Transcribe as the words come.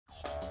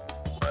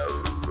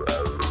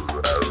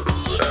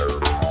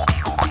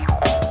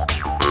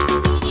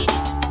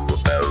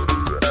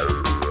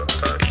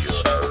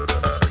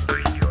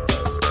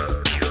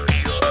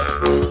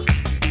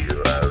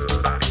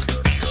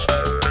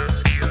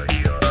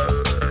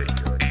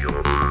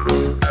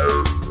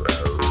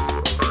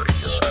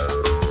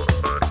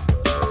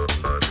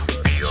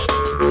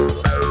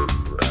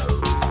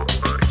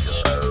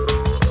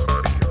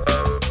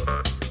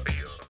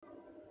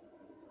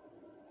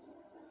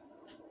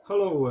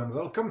and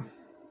welcome.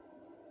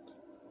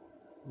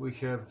 We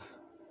have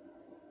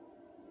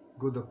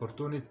good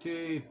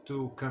opportunity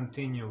to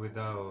continue with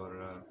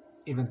our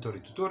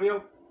inventory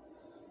tutorial.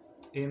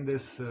 In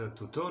this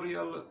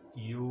tutorial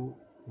you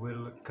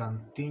will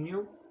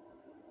continue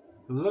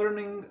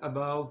learning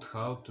about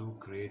how to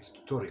create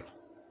tutorial.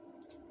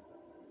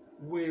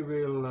 We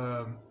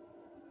will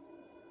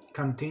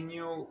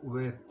continue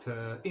with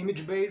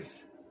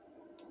image-based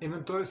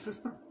inventory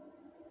system,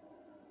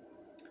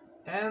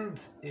 and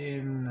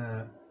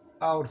in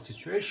our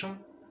situation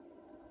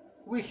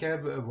we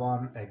have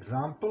one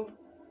example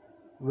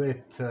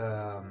with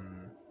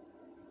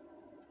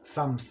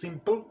some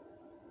simple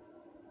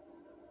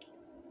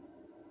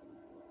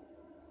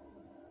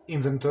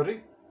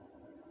inventory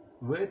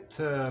with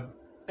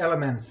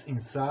elements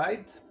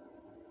inside.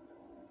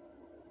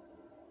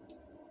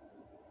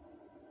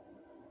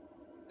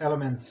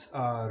 Elements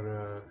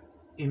are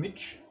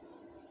image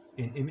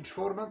in image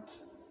format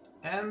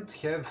and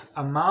have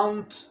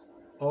amount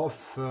of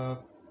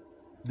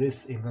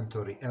this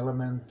inventory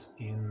element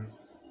in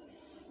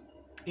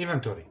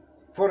inventory.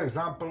 For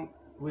example,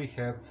 we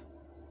have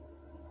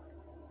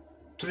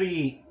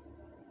 3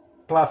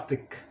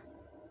 plastic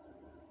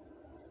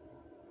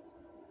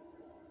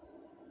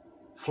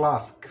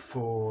flask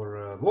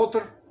for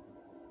water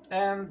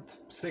and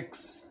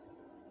 6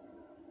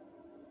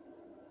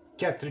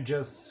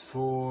 cartridges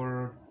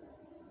for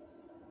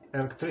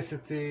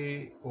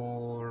electricity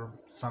or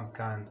some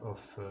kind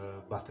of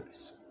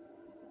batteries.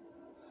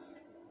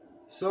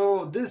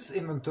 So this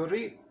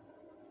inventory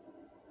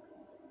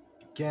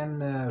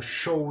can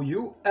show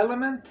you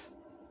element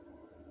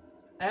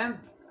and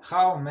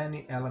how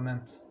many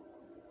elements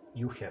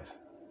you have.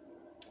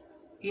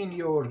 In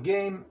your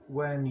game,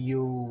 when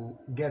you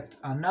get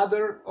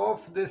another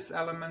of this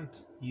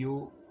element,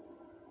 you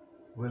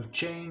will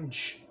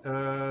change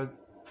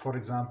for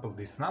example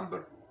this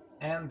number,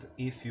 and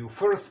if you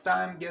first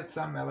time get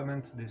some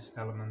element, this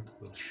element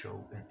will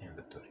show in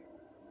inventory.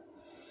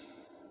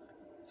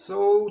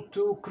 So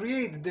to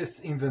create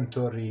this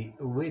inventory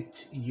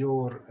with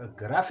your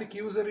graphic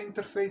user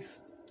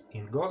interface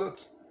in Godot,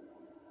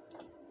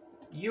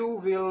 you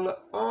will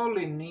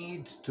only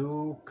need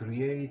to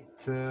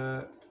create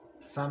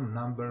some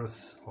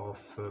numbers of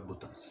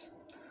buttons.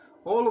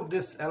 All of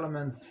these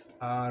elements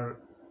are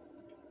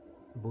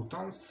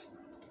buttons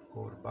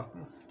or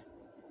buttons.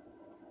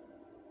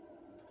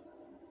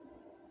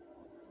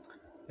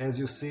 As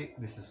you see,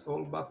 this is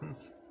all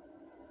buttons,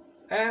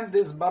 and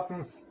these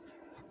buttons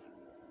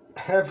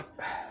have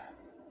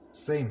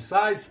same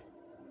size,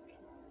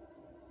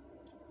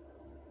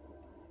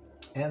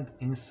 and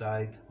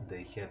inside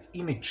they have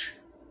image.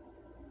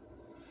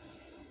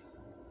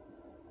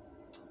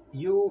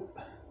 You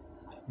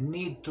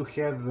need to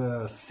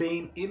have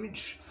same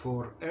image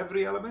for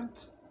every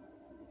element,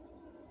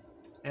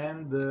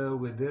 and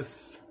with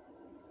this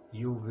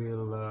you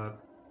will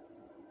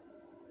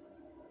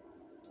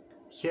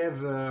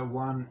have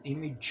one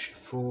image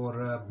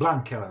for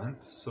blank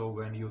element. So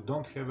when you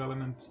don't have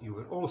element, you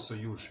will also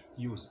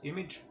use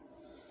image,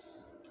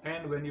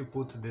 and when you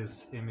put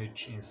this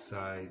image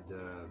inside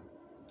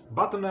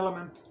button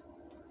element,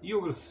 you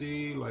will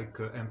see like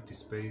empty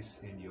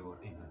space in your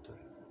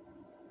inventory.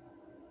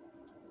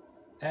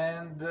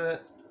 And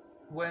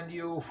when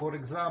you, for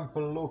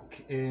example, look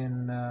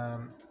in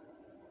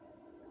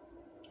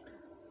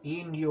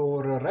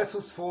your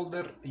resource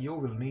folder, you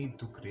will need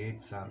to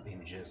create some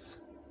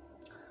images.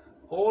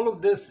 All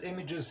of these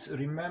images,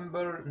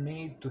 remember,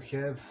 need to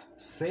have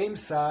same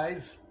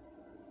size,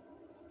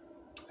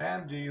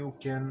 and you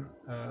can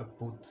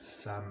put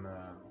some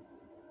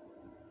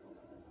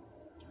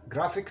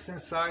graphics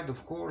inside,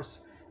 of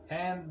course,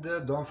 and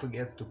don't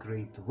forget to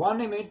create one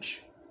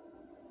image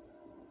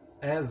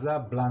as a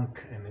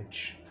blank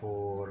image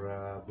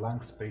for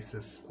blank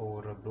spaces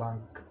or a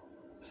blank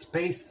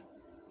space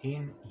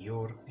in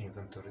your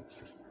inventory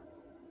system.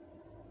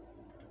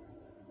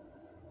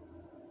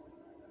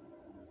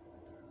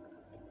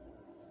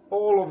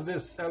 All of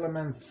these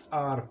elements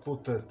are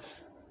put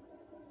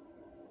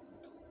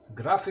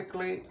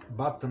graphically,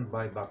 button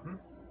by button,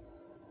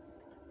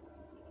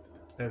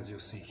 as you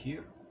see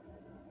here.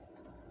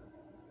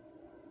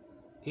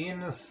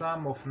 In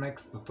some of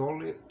next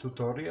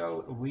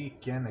tutorial we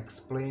can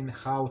explain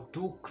how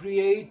to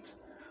create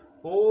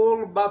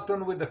all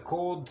button with the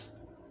code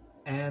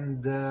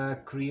and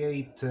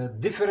create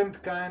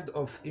different kind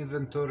of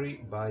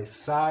inventory by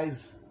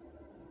size,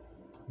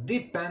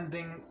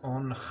 depending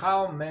on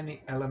how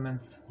many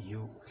elements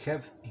you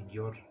have in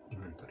your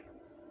inventory.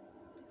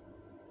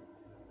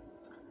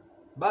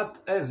 But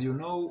as you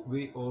know,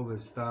 we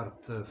always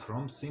start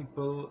from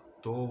simple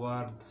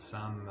toward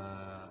some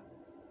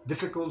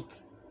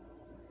difficult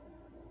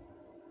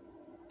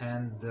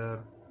and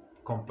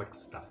complex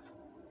stuff.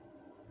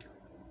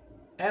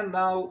 And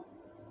now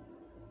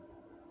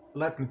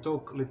let me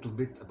talk a little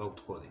bit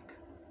about coding.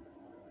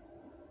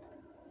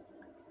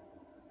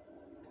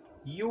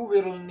 You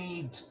will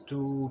need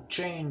to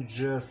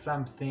change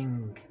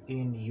something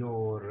in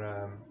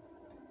your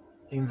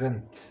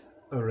event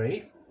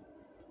array.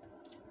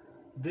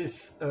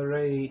 This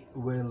array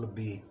will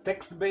be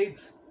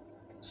text-based,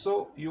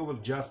 so you will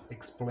just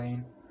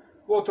explain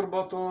water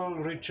bottle,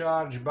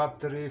 recharge,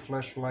 battery,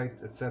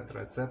 flashlight,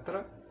 etc.,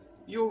 etc.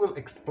 You will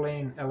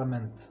explain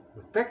element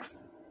with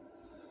text,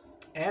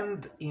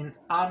 and in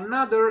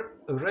another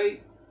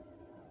array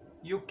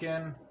you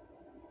can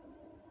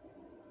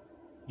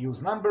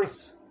use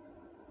numbers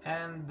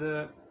and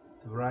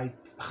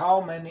write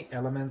how many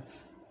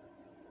elements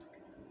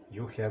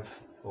you have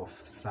of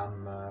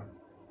some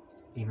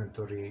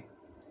inventory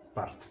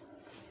part.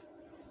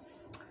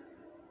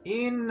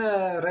 In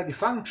ready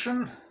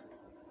function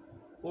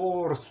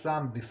or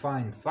some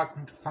defined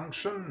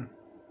function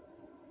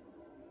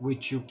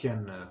which you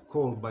can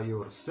call by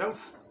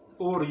yourself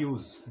or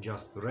use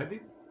just ready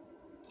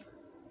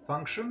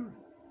function,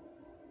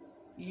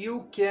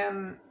 you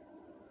can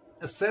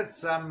set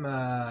some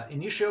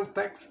initial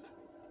text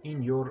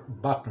in your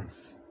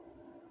buttons.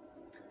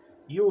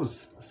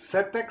 Use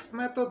setText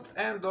method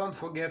and don't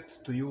forget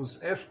to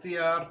use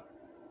str,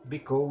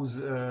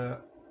 because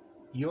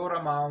your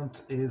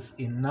amount is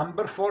in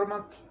number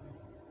format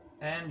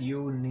and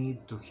you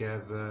need to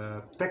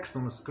have text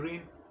on the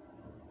screen,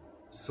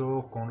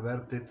 so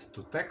convert it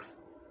to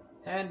text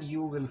and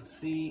you will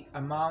see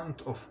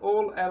amount of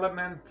all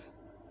element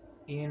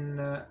in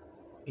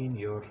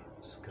your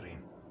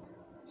screen.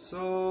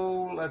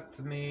 So let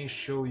me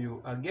show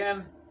you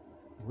again.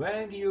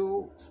 When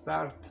you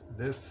start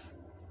this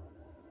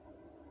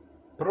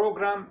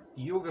program,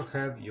 you will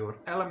have your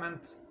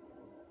element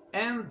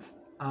and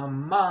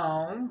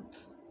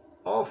amount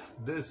of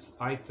this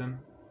item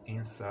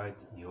inside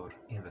your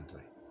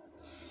inventory.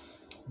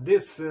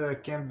 This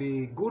can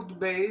be good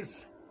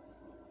base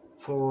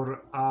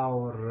for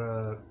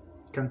our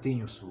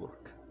continuous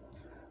work.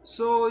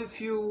 So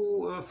if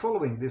you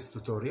following this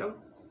tutorial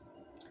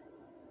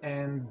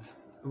and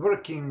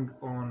working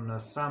on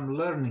some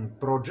learning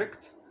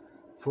project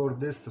for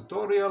this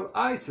tutorial,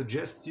 I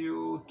suggest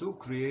you to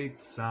create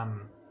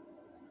some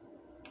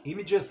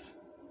images.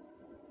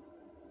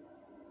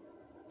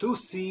 To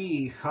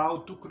see how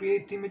to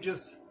create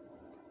images,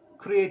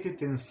 create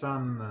it in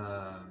some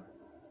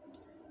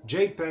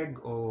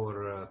JPEG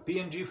or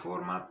PNG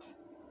format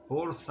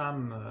or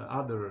some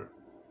other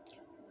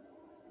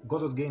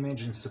Godot Game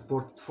Engine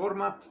supported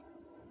format,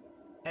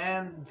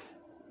 and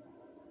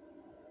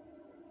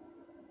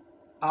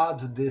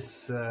add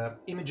these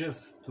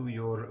images to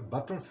your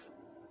buttons.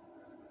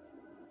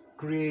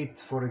 Create,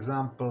 for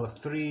example,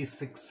 3,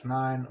 6,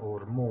 9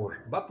 or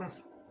more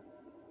buttons,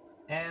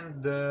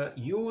 and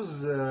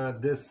use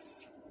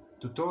this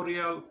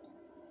tutorial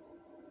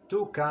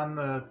to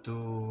come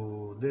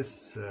to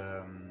this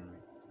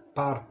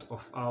part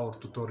of our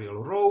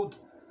tutorial road,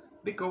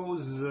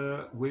 because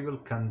we will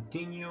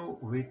continue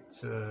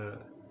with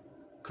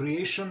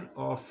creation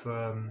of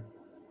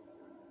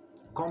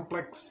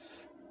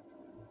complex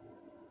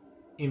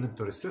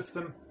inventory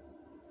system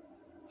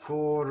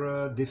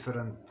for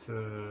different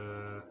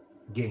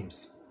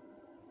games.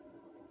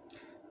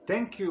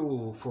 Thank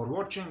you for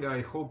watching.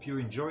 I hope you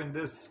enjoyed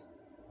this,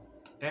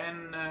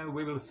 and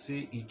we will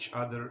see each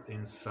other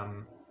in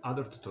some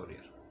other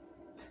tutorial.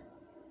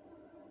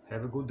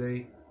 Have a good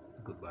day.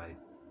 Goodbye.